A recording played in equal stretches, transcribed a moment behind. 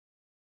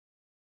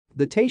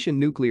The Taishan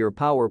Nuclear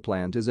Power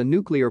Plant is a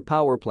nuclear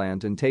power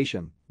plant in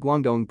Taishan,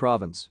 Guangdong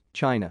Province,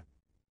 China.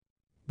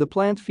 The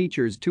plant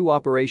features two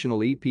operational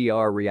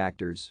EPR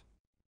reactors.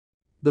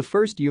 The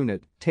first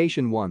unit,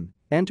 Taishan 1,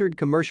 entered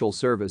commercial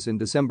service in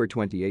December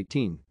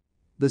 2018.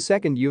 The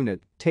second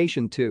unit,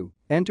 Taishan 2,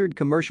 entered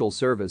commercial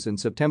service in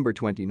September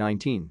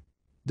 2019.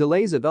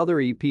 Delays at other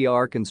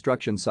EPR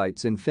construction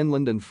sites in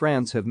Finland and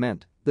France have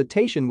meant that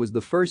Taishan was the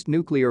first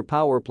nuclear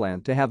power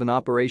plant to have an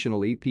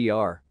operational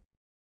EPR.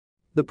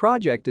 The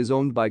project is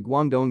owned by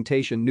Guangdong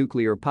Taishan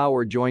Nuclear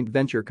Power Joint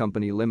Venture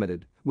Company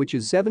Limited, which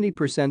is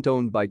 70%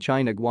 owned by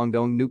China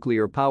Guangdong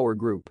Nuclear Power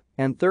Group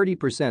and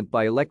 30%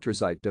 by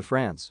Electricité de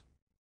France.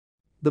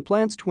 The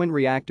plant's twin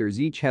reactors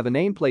each have a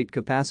nameplate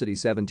capacity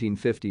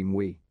 1750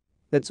 MW.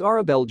 Its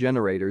Arabelle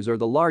generators are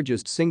the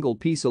largest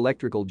single-piece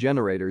electrical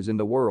generators in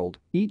the world,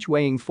 each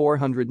weighing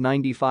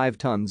 495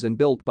 tons and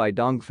built by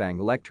Dongfang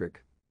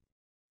Electric.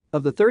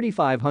 Of the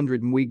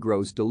 3,500 MW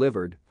gross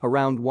delivered,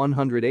 around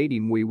 180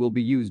 MW will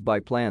be used by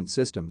plant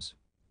systems.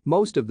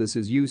 Most of this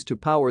is used to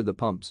power the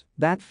pumps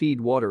that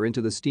feed water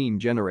into the steam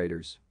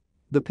generators.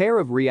 The pair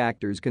of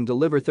reactors can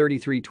deliver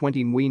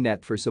 3320 MW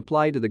net for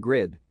supply to the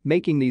grid,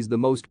 making these the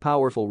most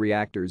powerful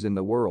reactors in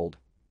the world.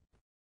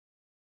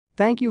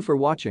 Thank you for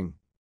watching.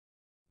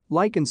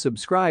 Like and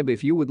subscribe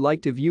if you would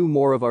like to view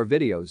more of our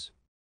videos.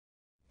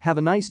 Have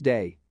a nice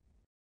day.